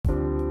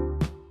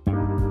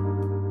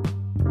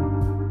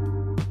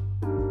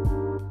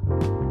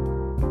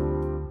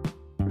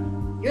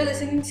You're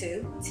listening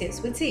to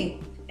Tips with T,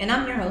 and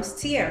I'm your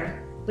host,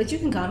 Tiara, but you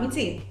can call me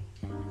T.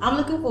 I'm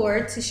looking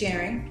forward to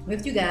sharing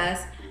with you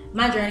guys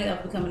my journey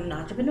of becoming an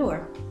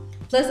entrepreneur.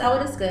 Plus, I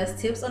will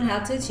discuss tips on how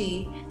to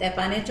achieve that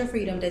financial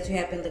freedom that you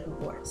have been looking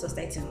for. So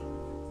stay tuned.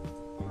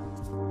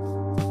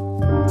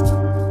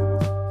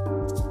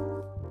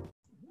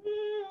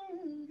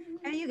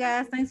 Hey, you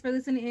guys, thanks for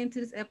listening in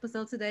to this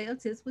episode today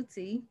of Tips with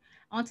T.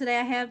 On today,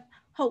 I have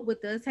Hope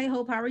with us. Hey,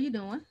 Hope, how are you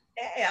doing?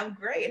 Hey, I'm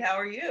great. How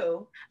are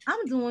you?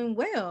 I'm doing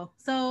well.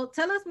 So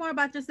tell us more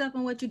about yourself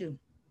and what you do.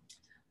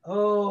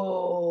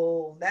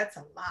 Oh, that's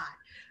a lot.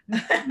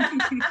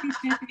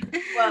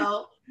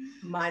 Well,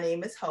 my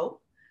name is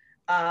Hope.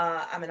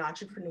 I'm an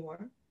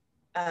entrepreneur.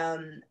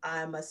 I'm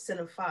a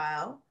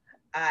cinephile.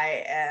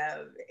 I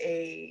am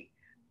a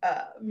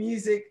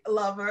music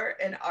lover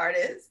and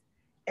artist.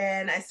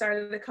 And I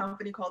started a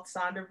company called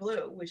Sonder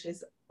Blue, which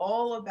is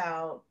all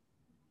about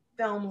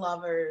film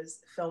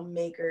lovers,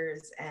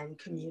 filmmakers, and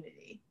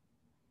community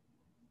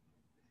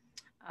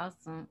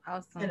Awesome, in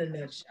awesome. a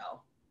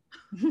nutshell.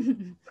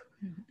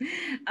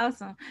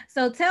 Awesome.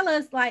 So tell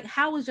us, like,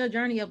 how was your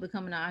journey of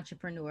becoming an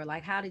entrepreneur?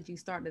 Like, how did you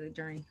start the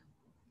journey?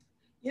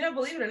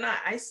 Believe it or not,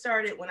 I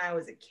started when I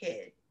was a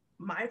kid.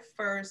 My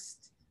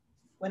first,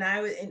 when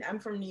I was, and I'm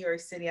from New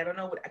York City. I don't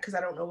know what, because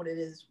I don't know what it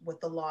is,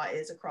 what the law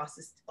is across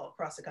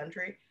the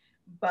country.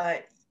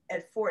 But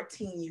at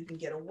 14, you can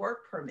get a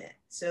work permit.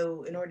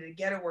 So in order to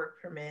get a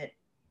work permit,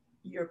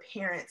 your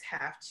parents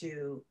have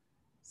to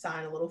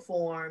sign a little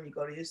form. You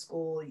go to your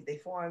school, they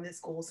form, the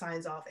school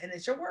signs off, and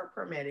it's your work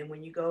permit. And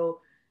when you go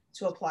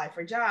to apply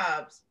for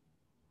jobs,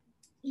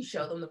 you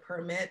show them the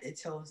permit. It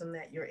tells them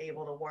that you're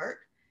able to work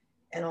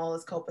and all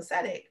is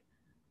copacetic.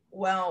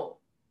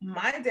 Well,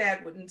 my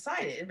dad wouldn't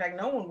sign it. In fact,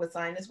 no one would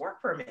sign his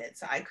work permit.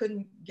 So I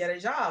couldn't get a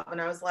job.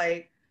 And I was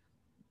like,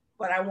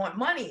 but I want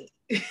money.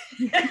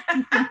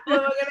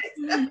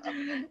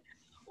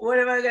 What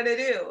am I gonna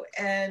do?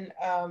 And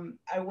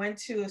I went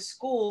to a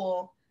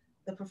school,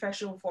 the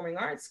Professional Performing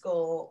Arts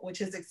School, which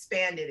has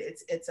expanded.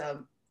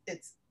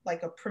 It's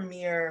like a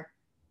premier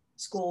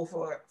school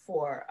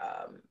for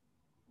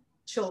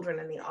children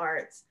in the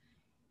arts.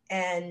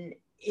 And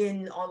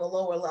in on the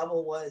lower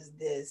level was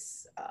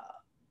this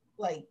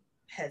like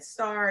Head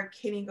Start,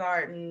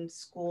 kindergarten,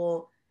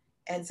 school,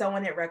 and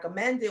someone had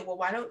recommended, well,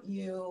 why don't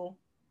you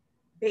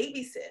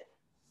babysit?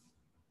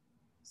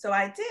 So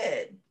I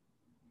did.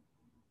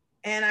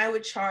 And I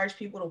would charge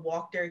people to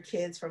walk their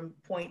kids from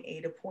point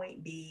A to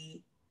point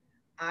B.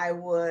 I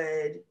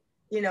would,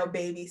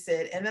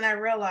 babysit. And then I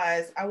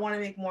realized I want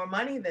to make more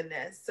money than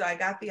this. So I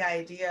got the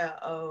idea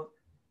of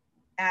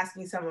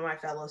asking some of my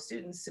fellow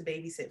students to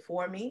babysit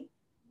for me.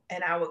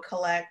 And I would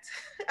collect,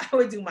 I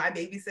would do my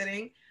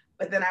babysitting,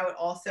 but then I would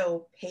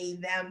also pay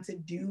them to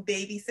do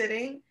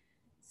babysitting.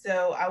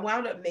 So I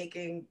wound up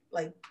making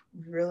like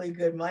really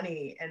good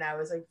money. And I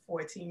was like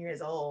 14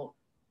 years old.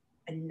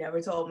 I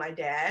never told my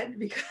dad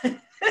because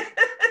because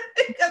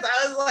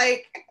I was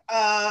like,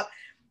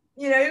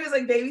 he was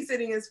like,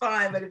 babysitting is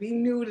fine, but if he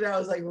knew that I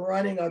was like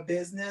running a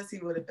business, he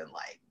would have been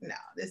like, no,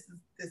 this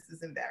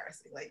is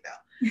embarrassing, like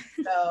no.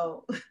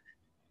 So,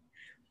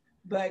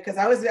 but because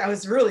I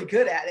was really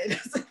good at it,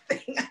 that's the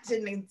thing. I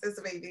didn't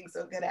anticipate being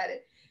so good at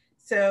it.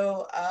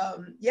 So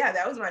yeah,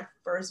 that was my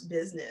first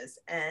business.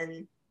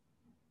 And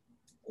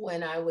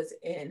when I was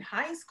in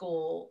high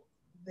school,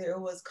 there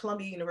was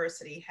Columbia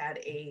University had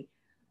a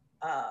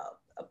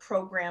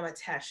program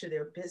attached to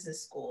their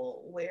business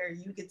school where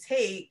you could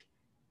take,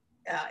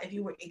 if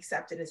you were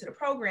accepted into the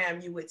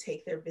program, you would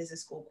take their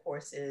business school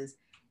courses.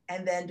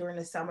 And then during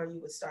the summer, you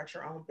would start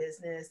your own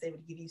business. They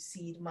would give you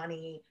seed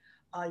money.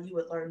 You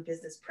would learn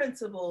business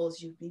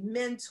principles. You'd be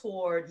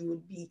mentored. You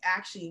would be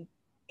actually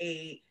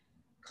a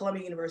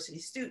Columbia University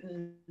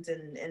student.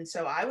 And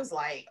so I was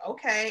like,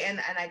 okay. And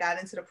I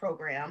got into the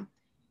program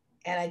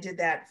and I did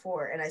that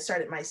and I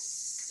started my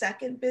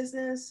second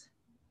business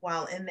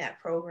while in that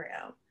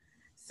program.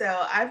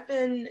 So I've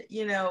been,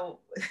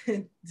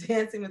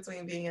 dancing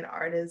between being an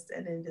artist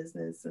and in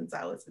business since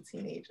I was a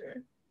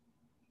teenager.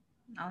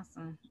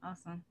 Awesome,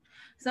 awesome.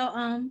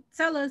 So,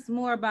 tell us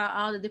more about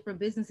all the different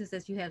businesses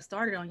that you have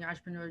started on your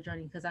entrepreneur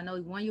journey. Because I know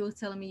one you was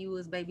telling me you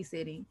was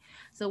babysitting.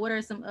 So, what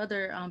are some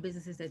other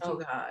businesses that Oh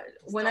you God.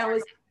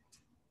 started?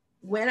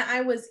 When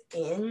I was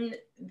in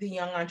the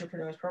Young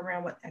Entrepreneurs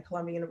Program at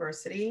Columbia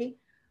University,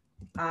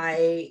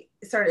 I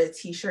started a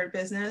t-shirt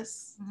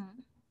business.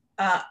 Mhm.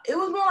 It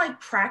was more like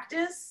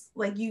practice,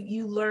 like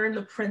you learn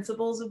the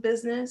principles of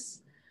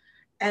business.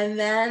 And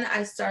then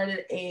I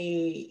started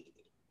a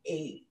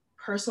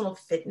personal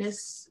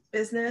fitness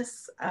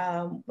business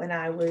when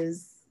I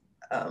was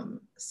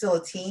still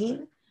a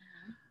teen.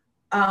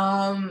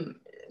 I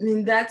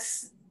mean,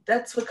 that's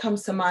what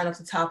comes to mind off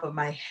the top of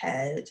my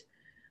head.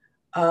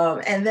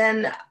 And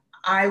then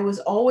I've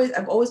always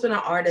been an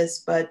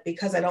artist, but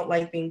because I don't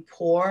like being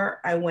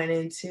poor, I went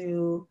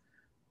into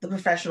the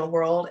professional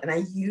world and I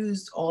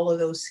used all of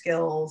those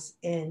skills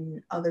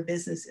in other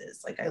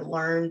businesses. Like I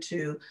learned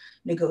to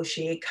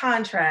negotiate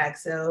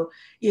contracts. So,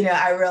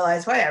 I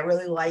realized, wow, I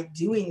really like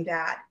doing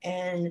that.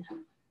 And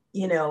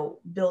you know,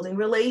 building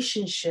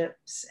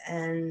relationships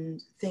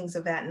and things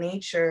of that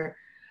nature.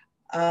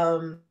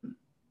 But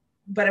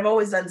I've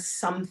always done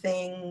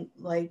something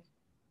like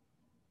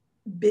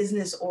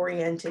business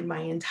oriented my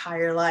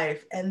entire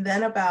life. And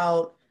then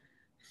about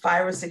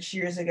 5 or 6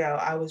 years ago,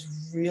 I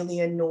was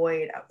really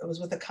annoyed. I was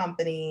with a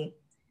company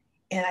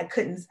and I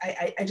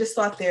just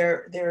thought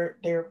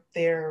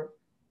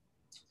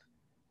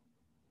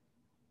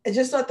I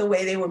just thought the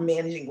way they were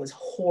managing was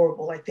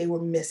horrible. Like they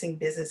were missing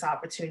business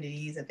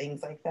opportunities and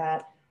things like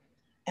that.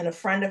 And a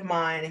friend of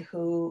mine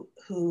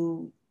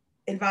who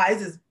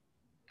advises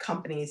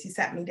companies, he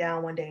sat me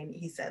down one day and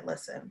he said,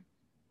 listen,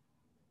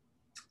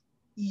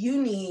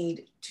 you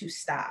need to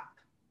stop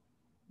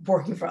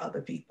working for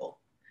other people.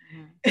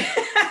 Mm-hmm.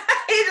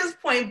 He just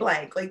point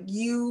blank, like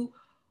you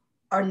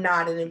are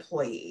not an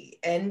employee.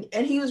 And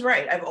he was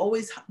right. I've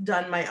always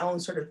done my own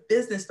sort of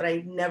business, but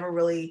I've never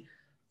really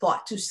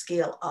thought to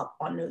scale up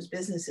on those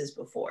businesses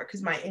before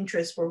because my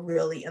interests were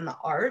really in the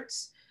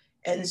arts.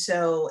 And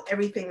so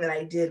everything that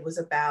I did was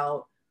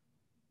about,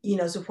 you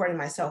know, supporting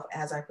myself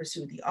as I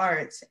pursued the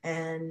arts.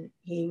 And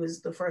he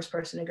was the first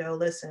person to go,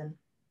 listen,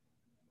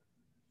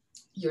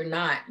 you're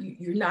not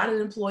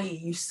an employee.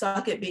 You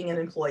suck at being an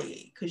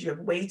employee because you have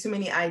way too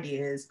many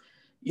ideas.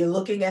 You're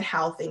looking at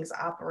how things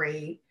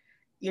operate.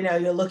 You know,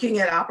 you're looking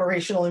at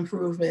operational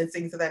improvements,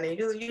 things of that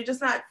nature. You're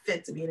just not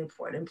fit to be an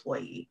important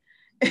employee.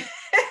 I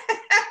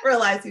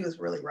realized he was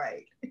really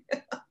right.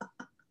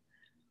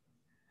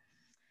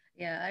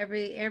 Yeah,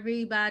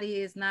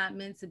 everybody is not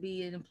meant to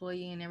be an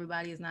employee and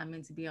everybody is not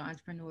meant to be an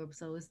entrepreneur.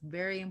 So it's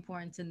very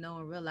important to know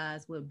and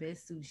realize what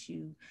best suits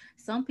you.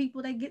 Some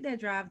people, they get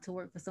that drive to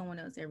work for someone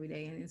else every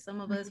day. And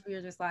some of us, we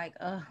are just like,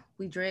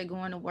 we dread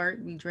going to work.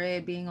 We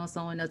dread being on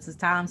someone else's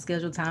time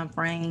schedule, time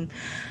frame,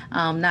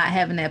 not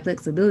having that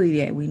flexibility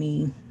that we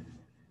need.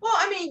 Well,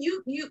 I mean,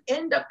 you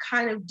end up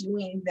kind of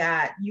doing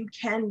that. You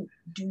can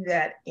do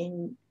that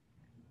in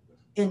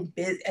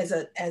as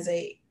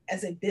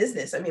a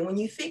business. I mean, when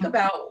you think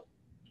about,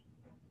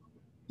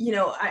 you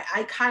know,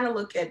 I kind of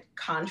look at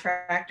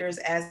contractors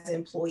as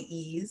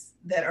employees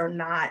that are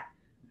not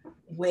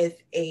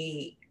with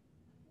a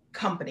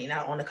company,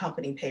 not on a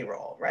company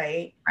payroll,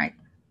 right? Right.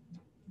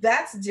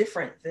 That's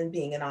different than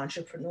being an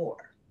entrepreneur.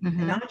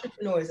 Mm-hmm. An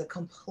entrepreneur is a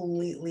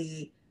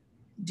completely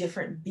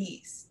different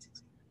beast.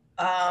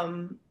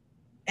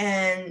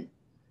 And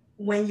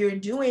when you're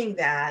doing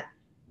that,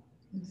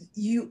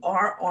 you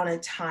are on a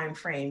time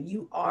frame.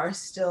 You are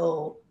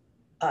still,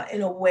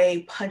 in a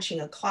way,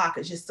 punching a clock.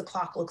 It's just the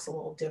clock looks a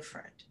little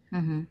different.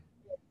 Mm-hmm.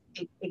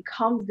 It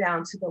comes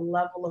down to the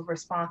level of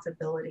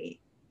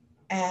responsibility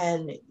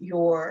and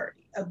your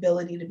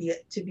ability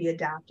to be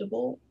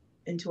adaptable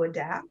and to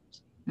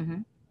adapt.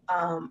 Mm-hmm.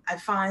 I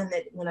find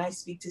that when I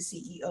speak to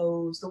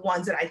CEOs, the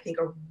ones that I think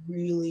are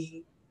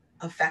really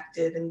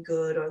effective and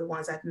good, or the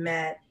ones I've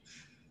met,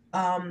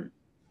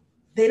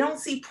 they don't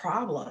see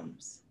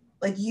problems.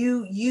 Like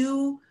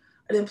an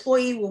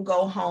employee will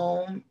go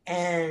home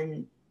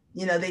and,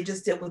 you know, they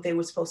just did what they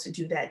were supposed to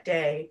do that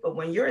day. But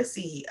when you're a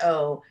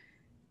CEO,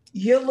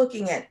 you're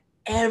looking at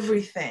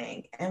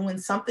everything. And when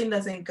something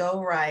doesn't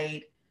go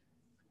right,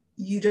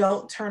 you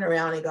don't turn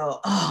around and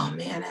go, oh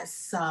man, that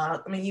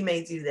sucked. I mean, you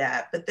may do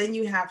that, but then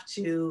you have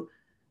to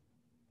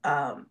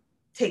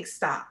take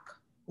stock,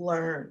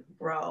 learn,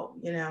 grow,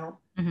 you know.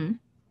 Mm-hmm.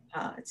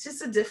 It's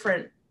just a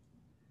different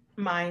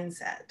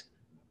mindset,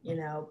 you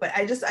know. But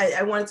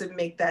I wanted to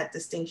make that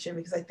distinction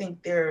because I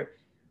think there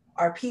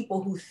are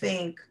people who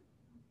think,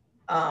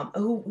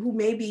 who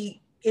may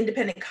be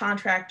independent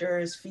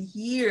contractors for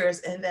years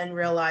and then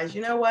realize,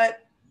 you know what,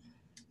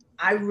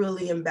 I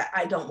really am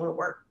I don't want to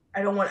work.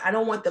 I don't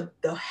want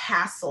the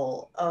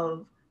hassle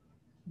of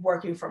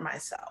working for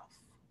myself.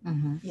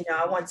 Mm-hmm. You know,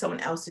 I want someone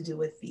else to do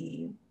with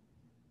the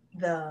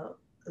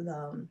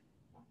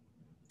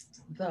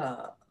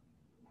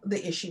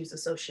issues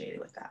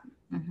associated with that.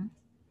 Mm-hmm.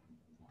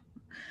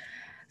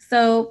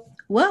 So,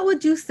 what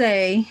would you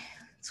say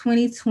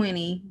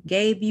 2020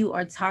 gave you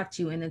or taught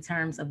you in the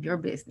terms of your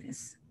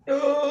business?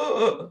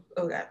 Oh,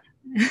 okay.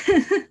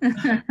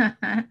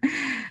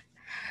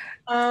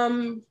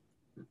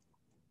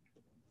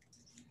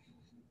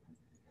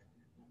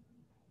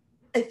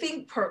 I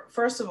think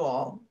first of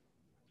all,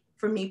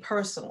 for me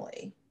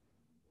personally,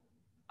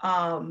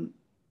 I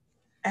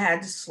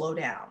had to slow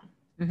down.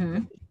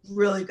 Mm-hmm.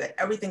 Really good.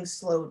 Everything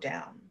slowed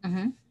down.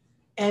 Mm-hmm.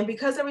 And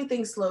because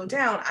everything slowed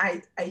down,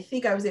 I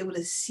think I was able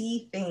to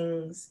see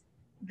things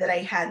that I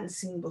hadn't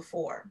seen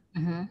before,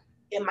 mm-hmm.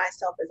 in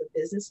myself as a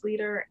business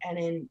leader and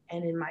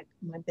in my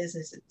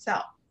business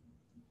itself.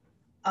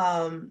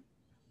 On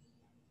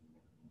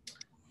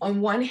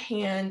one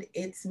hand,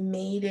 it's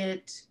made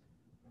it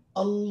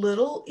a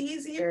little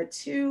easier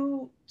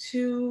to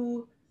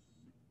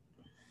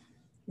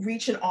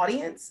reach an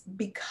audience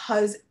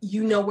because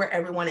you know where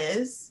everyone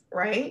is,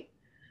 right?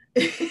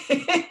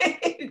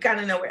 You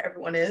kind of know where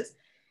everyone is.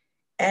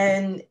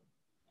 And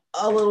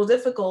a little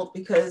difficult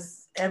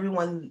because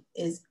everyone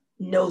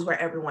knows where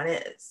everyone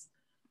is.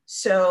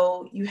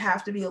 So you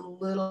have to be a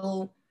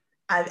little,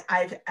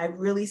 I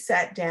really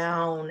sat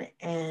down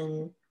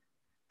and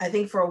I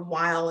think for a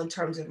while in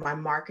terms of my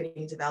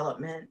marketing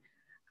development,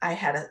 I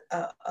had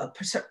a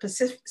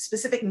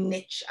specific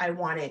niche I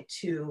wanted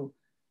to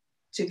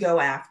go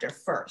after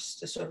first,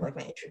 to sort of like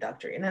my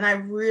introductory. And then I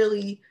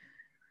really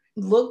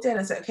looked at it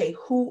and said, okay,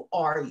 who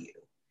are you?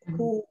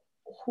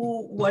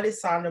 What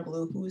is Sandra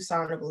Blue? Who is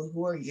Sandra Blue?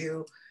 Who are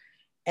you?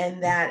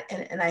 And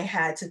I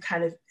had to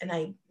kind of, and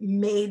I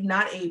made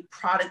not a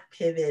product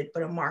pivot,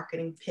 but a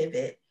marketing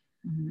pivot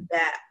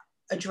that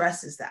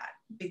addresses that,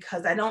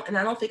 because I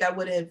don't think I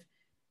would have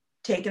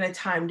taken a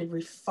time to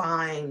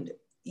refine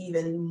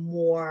even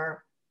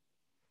more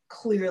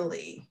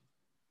clearly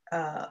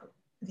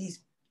these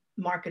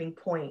marketing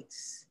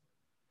points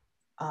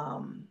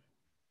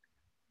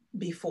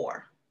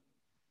before.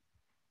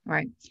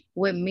 Right.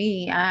 With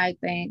me, I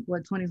think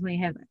what 2020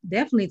 has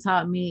definitely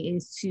taught me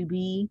is to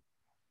be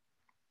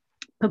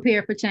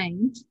prepared for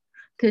change,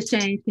 because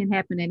change can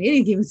happen at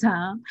any given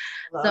time.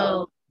 Hello.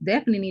 So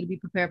definitely need to be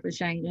prepared for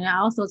change. And it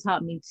also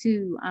taught me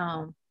to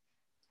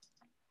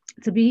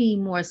be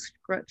more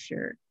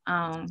structured.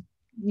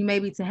 You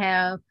maybe to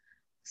have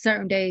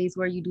certain days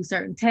where you do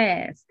certain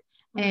tasks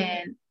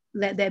and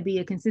let that be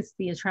a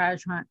consistency and try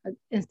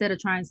instead of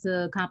trying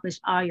to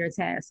accomplish all your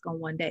tasks on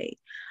one day.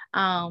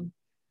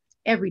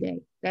 Every day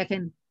that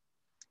can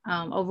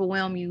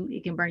overwhelm you,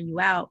 it can burn you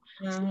out.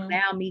 So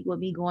now with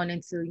me going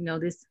into,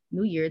 this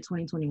new year,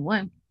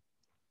 2021,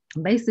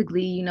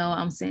 basically,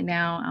 I'm sitting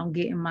down, I'm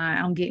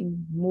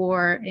getting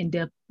more in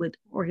depth with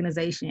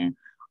organization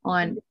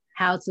on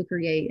how to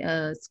create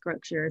a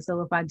structure.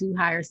 So if I do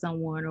hire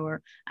someone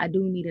or I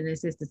do need an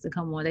assistant to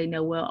come on, they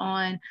know, well,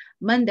 on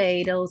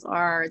Monday, those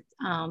are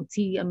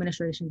T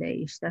administration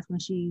days. That's when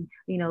she,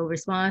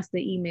 responds to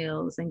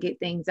emails and get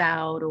things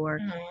out, or,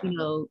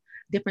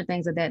 different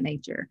things of that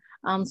nature.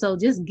 So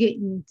just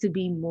getting to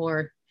be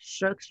more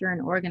structured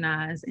and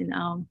organized, and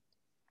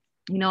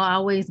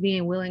always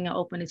being willing and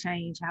open to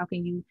change. How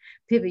can you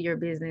pivot your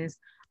business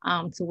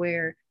to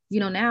where,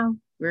 now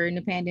we're in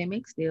the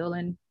pandemic still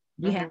and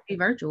we have to be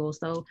virtual.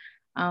 So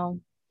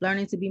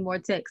learning to be more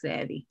tech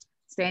savvy,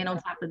 staying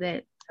on top of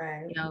that,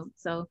 right.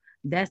 So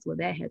that's what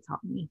that had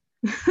taught me.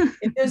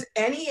 If there's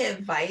any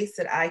advice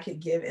that I could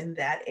give in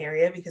that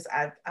area, because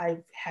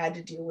I've had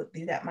to do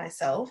that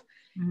myself,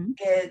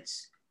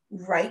 it's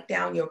write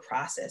down your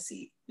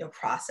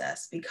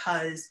process,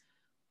 because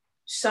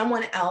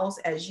someone else,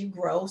 as you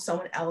grow,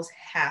 someone else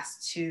has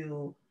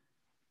to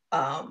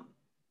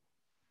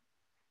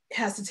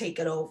take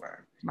it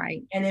over.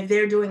 Right. And if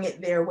they're doing it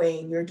their way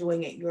and you're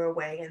doing it your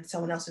way and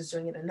someone else is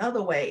doing it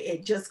another way,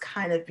 it just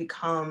kind of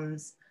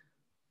becomes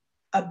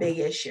a big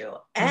issue.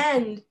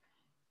 And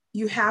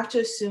you have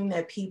to assume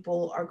that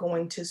people are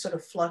going to sort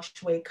of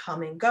fluctuate,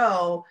 come and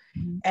go.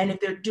 And if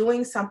they're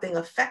doing something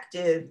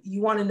effective,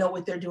 you want to know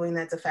what they're doing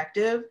that's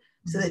effective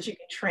so that you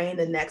can train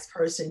the next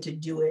person to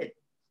do it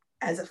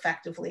as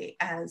effectively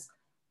as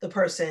the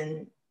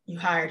person you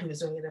hired who was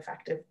doing it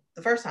effective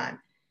the first time.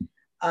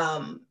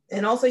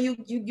 And also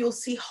you'll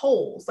see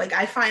holes. Like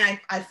I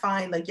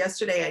find like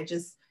yesterday,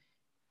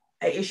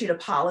 I issued a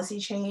policy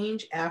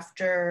change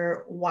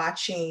after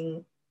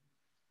watching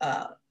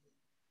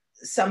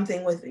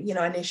something with,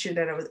 an issue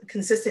that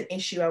consistent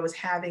issue I was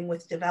having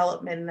with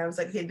development. And I was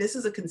like, hey, this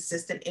is a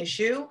consistent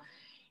issue.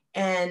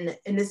 And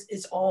this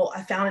is all,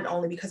 I found it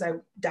only because I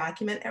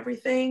document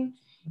everything.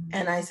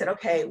 And I said,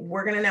 okay,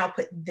 we're going to now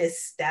put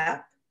this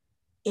step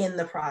in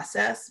the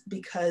process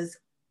because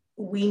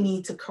we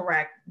need to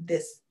correct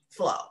this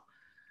flow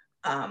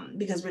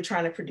because we're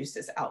trying to produce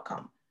this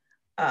outcome.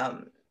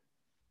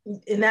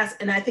 And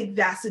I think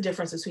that's the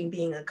difference between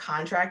being a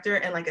contractor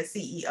and like a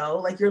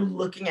CEO. Like you're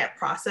looking at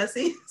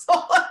processes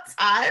all the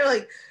time.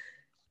 Like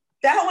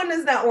that one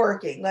is not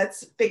working.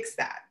 Let's fix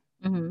that.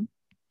 So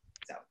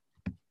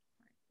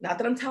not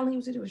that I'm telling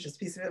you to do, it's just a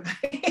piece of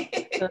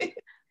advice.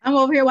 I'm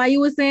over here while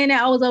you were saying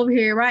that. I was over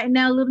here writing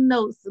down little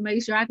notes to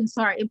make sure I can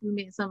start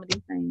implementing some of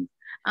these things.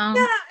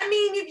 Yeah, I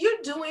mean, if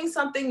you're doing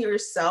something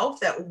yourself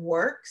that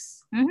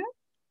works,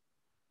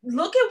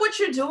 look at what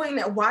you're doing,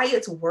 why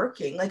it's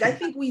working. Like I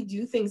think we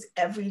do things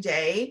every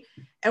day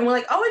and we're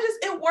like, oh,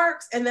 it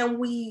works. And then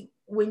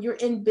when you're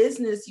in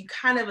business, you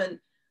kind of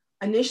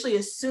initially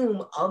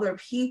assume other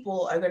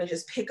people are going to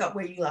just pick up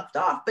where you left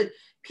off. But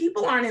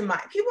people aren't in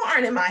my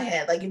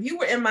head. Like if you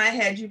were in my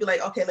head, you'd be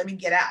like, okay, let me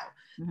get out.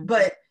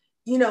 But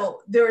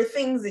there are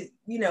things that,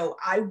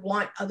 I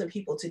want other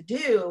people to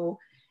do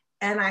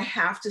and I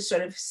have to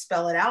sort of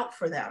spell it out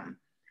for them.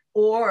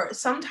 Or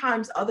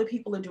sometimes other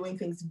people are doing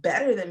things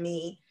better than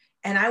me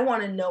and I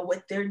want to know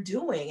what they're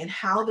doing and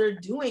how they're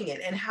doing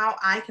it and how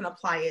I can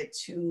apply it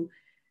to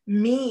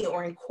me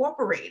or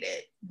incorporate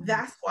it.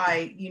 That's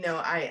why,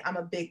 I'm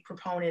a big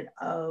proponent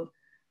of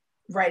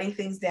writing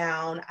things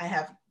down. I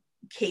have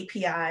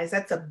KPIs.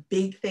 That's a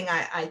big thing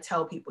I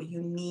tell people.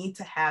 You need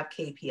to have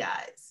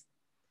KPIs,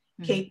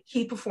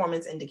 key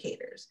performance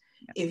indicators.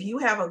 If you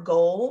have a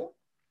goal,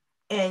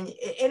 and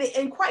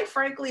quite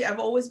frankly, I've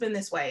always been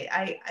this way.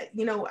 I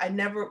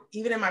never,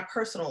 even in my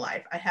personal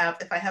life,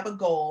 if I have a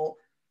goal,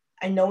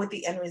 I know what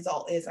the end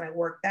result is and I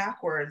work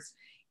backwards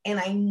and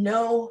I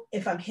know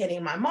if I'm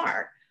hitting my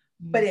mark.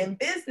 But in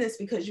business,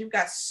 because you've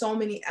got so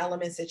many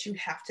elements that you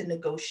have to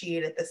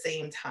negotiate at the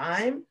same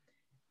time,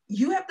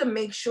 you have to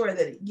make sure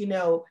that, you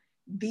know,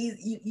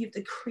 you have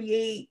to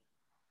create,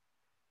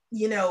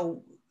 you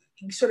know,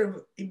 sort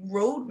of a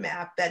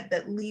roadmap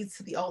that leads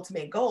to the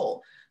ultimate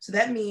goal. So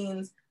that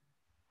means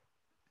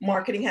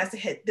marketing has to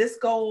hit this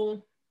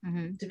goal,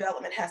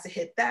 development has to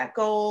hit that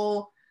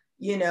goal,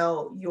 you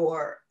know,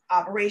 your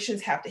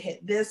operations have to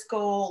hit this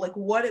goal. Like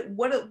what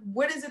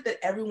is it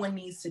that everyone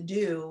needs to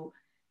do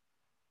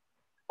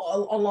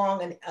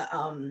along an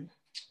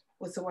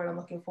what's the word I'm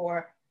looking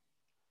for?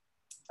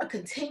 A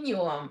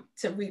continuum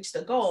to reach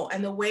the goal.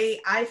 And the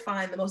way I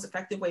find the most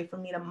effective way for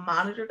me to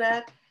monitor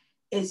that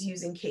is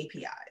using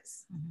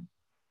KPIs.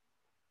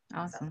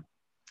 Awesome.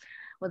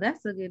 Well,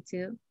 that's a good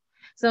tip.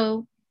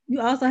 So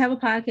you also have a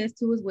podcast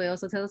too as well.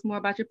 So tell us more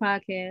about your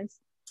podcast.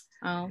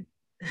 Well,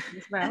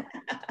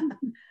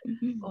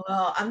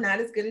 I'm not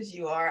as good as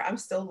you are. I'm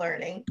still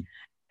learning.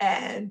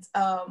 And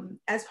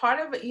as part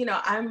of it, you know,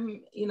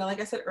 I'm, you know,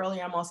 like I said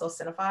earlier, I'm also a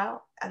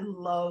cinephile. I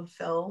love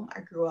film.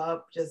 I grew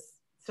up just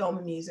film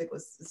and music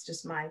it's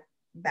just my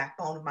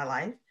backbone of my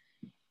life.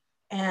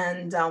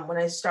 And when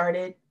I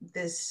started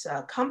this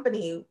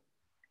company,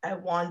 I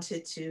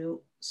wanted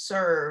to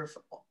serve,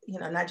 you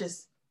know, not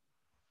just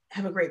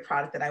have a great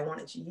product that I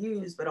wanted to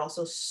use, but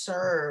also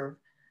serve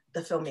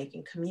the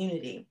filmmaking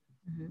community.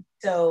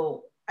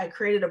 So I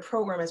created a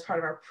program as part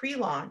of our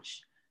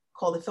pre-launch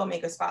called the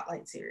Filmmaker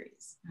Spotlight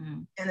Series.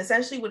 And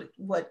essentially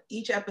what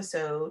each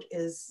episode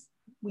is,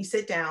 we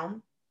sit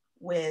down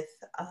with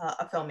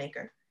a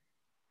filmmaker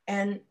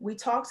and we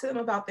talk to them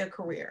about their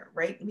career,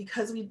 right?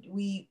 Because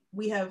we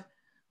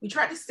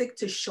try to stick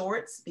to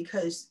shorts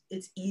because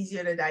it's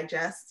easier to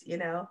digest, you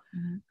know.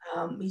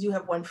 We do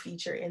have one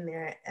feature in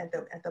there at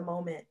the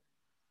moment.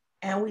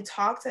 And I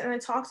talk to them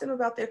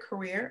about their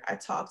career. I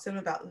talk to them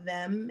about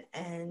them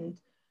and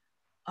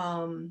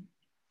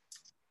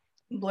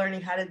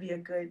learning how to be a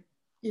good,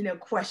 you know,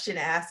 question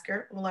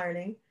asker,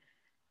 learning.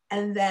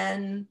 And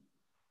then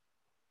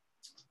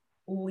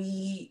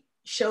we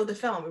show the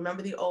film.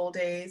 Remember the old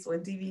days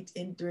when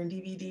during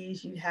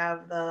DVDs, you'd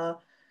have the,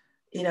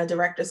 you know,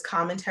 director's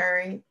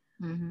commentary.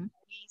 We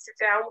sit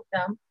down with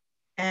them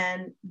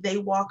and they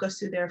walk us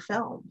through their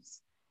films.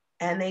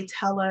 And they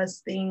tell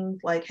us things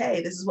like,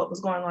 hey, this is what was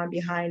going on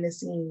behind the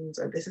scenes,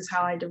 or this is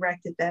how I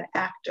directed that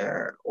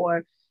actor,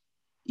 or,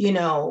 you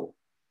know,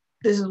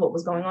 this is what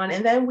was going on.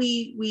 And then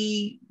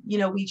we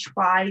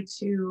try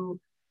to,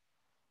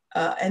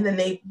 and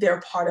then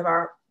they're part of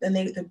our, and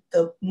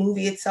the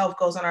movie itself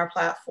goes on our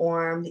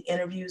platform, the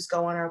interviews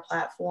go on our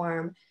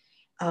platform.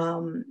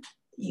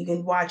 You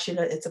can watch it,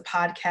 it's a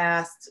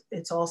podcast.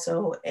 It's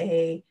also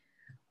a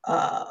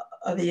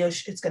video,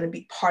 it's going to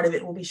be, part of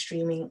it will be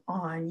streaming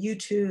on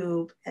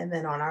YouTube and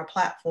then on our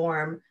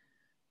platform.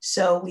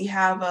 So we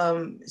have,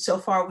 so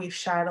far we've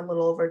shot a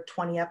little over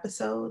 20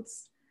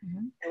 episodes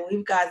and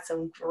we've got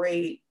some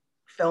great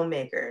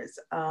filmmakers.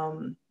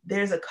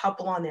 There's a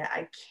couple on there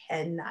I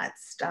cannot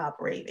stop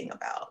raving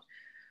about.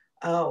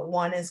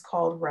 One is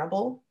called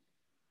Rebel.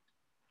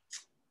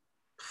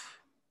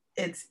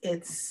 It's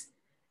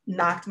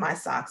knocked my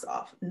socks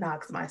off.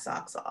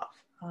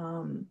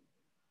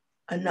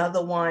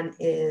 Another one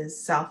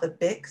is South of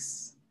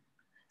Bix.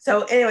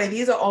 So anyway,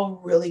 these are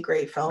all really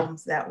great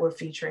films that we're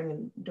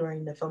featuring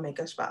during the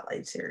Filmmaker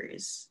Spotlight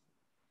series.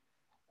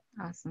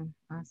 Awesome.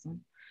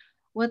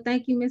 Well,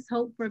 thank you, Ms.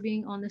 Hope, for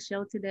being on the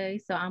show today.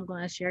 So I'm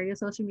going to share your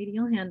social media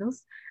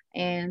handles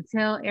and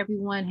tell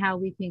everyone how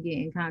we can get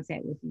in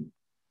contact with you.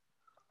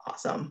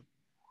 Awesome.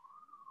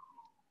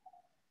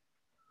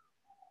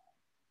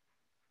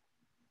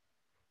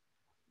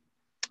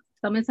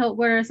 So Ms. Hope,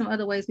 what are some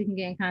other ways we can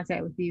get in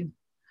contact with you?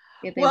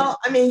 Well,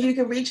 I mean, you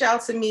can reach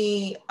out to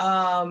me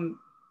on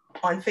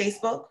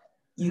Facebook.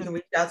 You can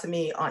reach out to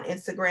me on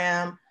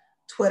Instagram,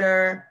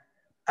 Twitter,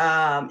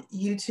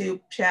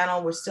 YouTube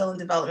channel. We're still in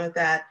development with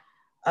that.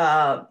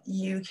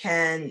 You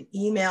can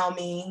email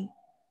me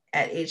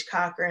at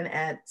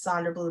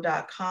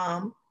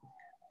hcochran@sonderblue.com.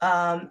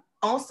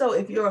 Also,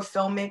 if you're a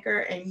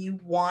filmmaker and you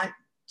want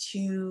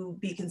to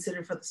be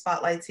considered for the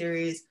Spotlight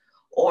series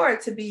or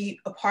to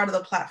be a part of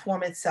the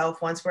platform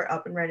itself once we're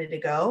up and ready to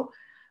go,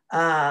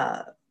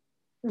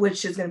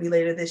 which is going to be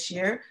later this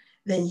year,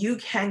 then you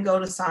can go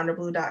to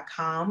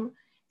sonderblue.com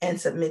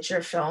and submit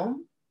your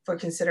film for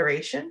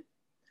consideration.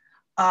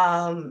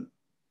 And,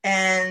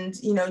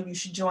 you know, you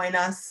should join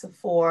us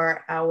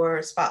for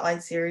our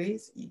Spotlight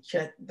series.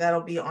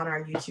 That'll be on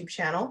our YouTube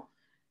channel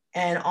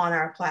and on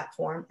our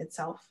platform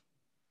itself.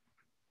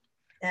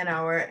 And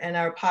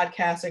our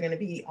podcasts are going to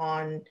be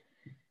on,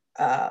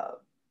 I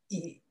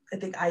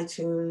think,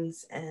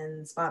 iTunes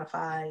and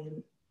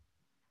Spotify.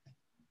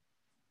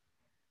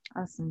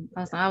 Awesome.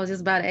 I was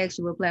just about to ask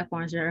you what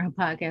platforms your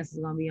podcast is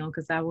going to be on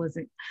because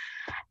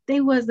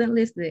they wasn't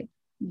listed.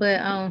 But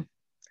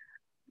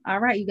all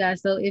right, you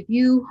guys. So if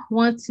you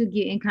want to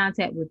get in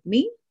contact with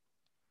me,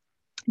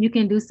 you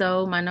can do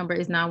so. My number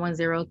is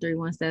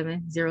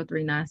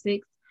 910-317-0396.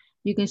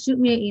 You can shoot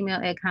me an email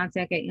at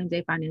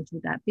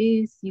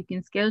contact@mjfinancial.biz. You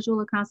can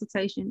schedule a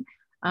consultation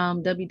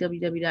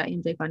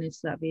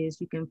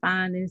www.mjfinancial.biz. You can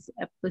find this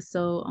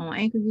episode on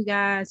Anchor, you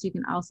guys. You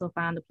can also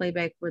find the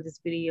playback for this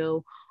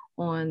video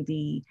on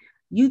the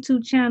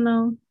YouTube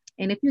channel.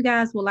 And if you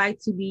guys would like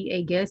to be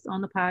a guest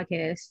on the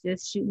podcast,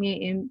 just shoot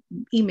me an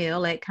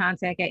email at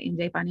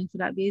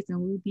contact@mjfinancial.biz, and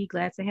we'll be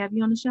glad to have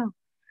you on the show.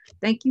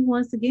 Thank you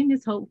once again,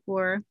 Ms. Hope,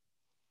 for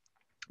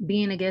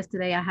being a guest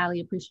today. I highly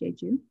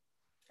appreciate you.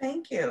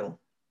 Thank you.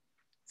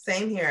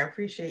 Same here. I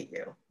appreciate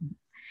you.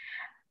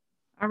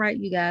 All right,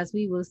 you guys,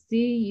 we will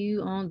see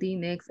you on the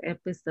next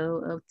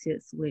episode of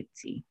Tips with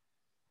T.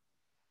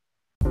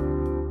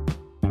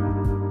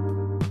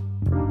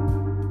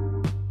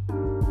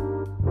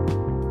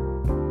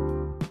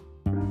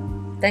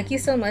 Thank you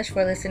so much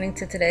for listening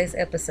to today's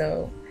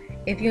episode.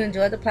 If you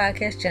enjoyed the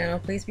podcast channel,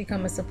 please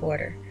become a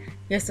supporter.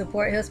 Your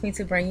support helps me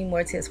to bring you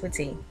more Tips with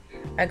T.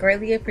 I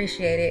greatly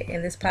appreciate it,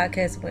 and this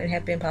podcast wouldn't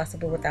have been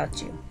possible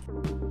without you.